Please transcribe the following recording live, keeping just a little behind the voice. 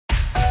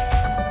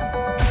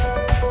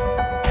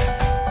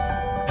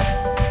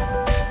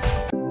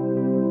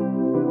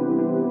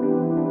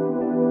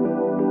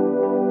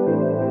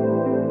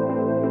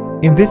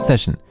In this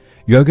session,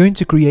 you are going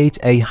to create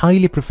a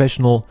highly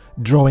professional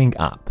drawing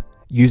app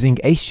using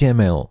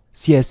HTML,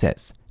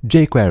 CSS,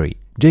 jQuery,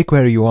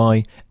 jQuery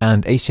UI,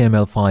 and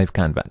HTML5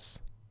 canvas.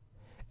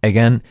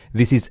 Again,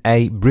 this is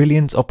a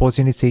brilliant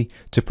opportunity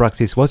to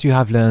practice what you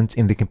have learned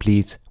in the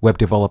complete web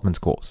development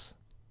course.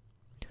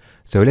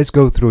 So let's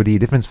go through the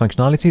different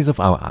functionalities of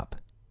our app.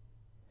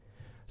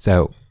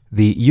 So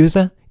the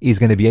user is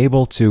going to be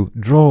able to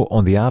draw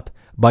on the app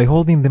by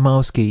holding the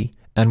mouse key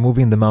and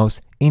moving the mouse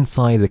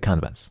inside the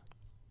canvas.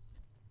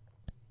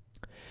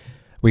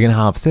 We're going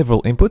to have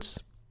several inputs.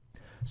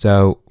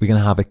 So we're going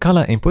to have a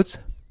color input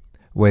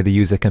where the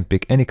user can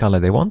pick any color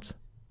they want.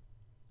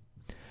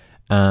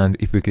 And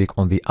if we click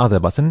on the other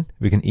button,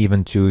 we can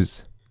even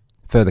choose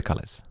further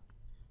colors.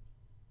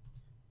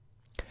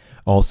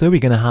 Also, we're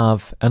going to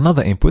have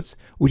another input,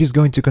 which is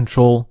going to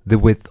control the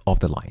width of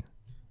the line.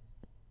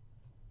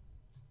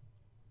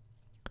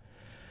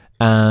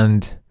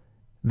 And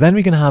then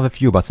we're going to have a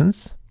few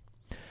buttons.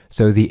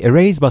 So the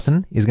erase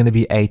button is going to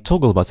be a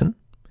toggle button.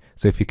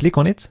 So if you click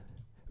on it,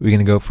 we're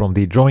going to go from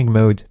the drawing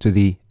mode to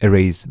the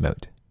erase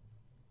mode.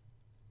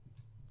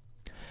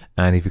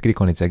 And if you click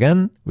on it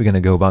again, we're going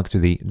to go back to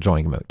the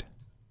drawing mode.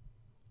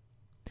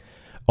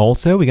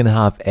 Also, we're going to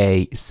have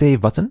a save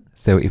button.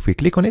 So if we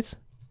click on it,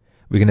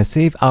 we're going to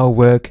save our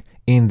work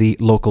in the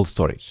local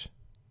storage.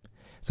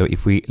 So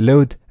if we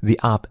load the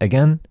app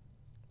again,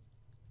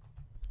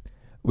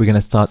 we're going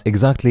to start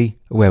exactly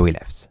where we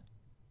left.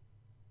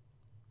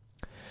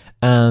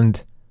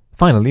 And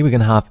finally, we're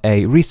going to have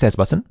a reset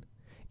button.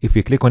 If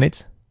we click on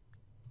it,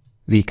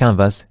 the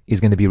canvas is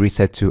going to be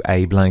reset to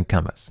a blank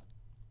canvas.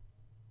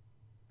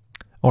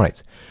 All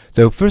right,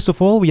 so first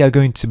of all, we are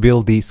going to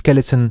build the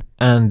skeleton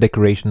and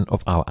decoration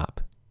of our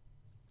app.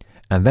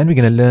 And then we're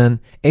going to learn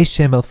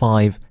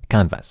HTML5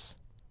 canvas.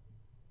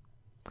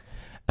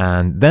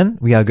 And then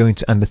we are going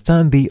to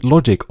understand the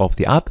logic of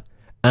the app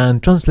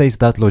and translate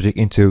that logic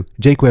into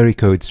jQuery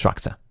code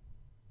structure.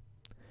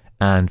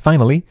 And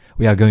finally,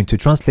 we are going to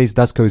translate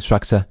that code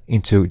structure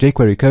into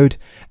jQuery code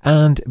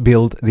and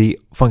build the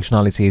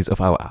functionalities of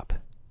our app.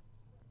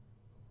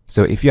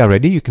 So if you are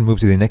ready, you can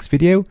move to the next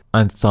video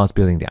and start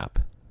building the app.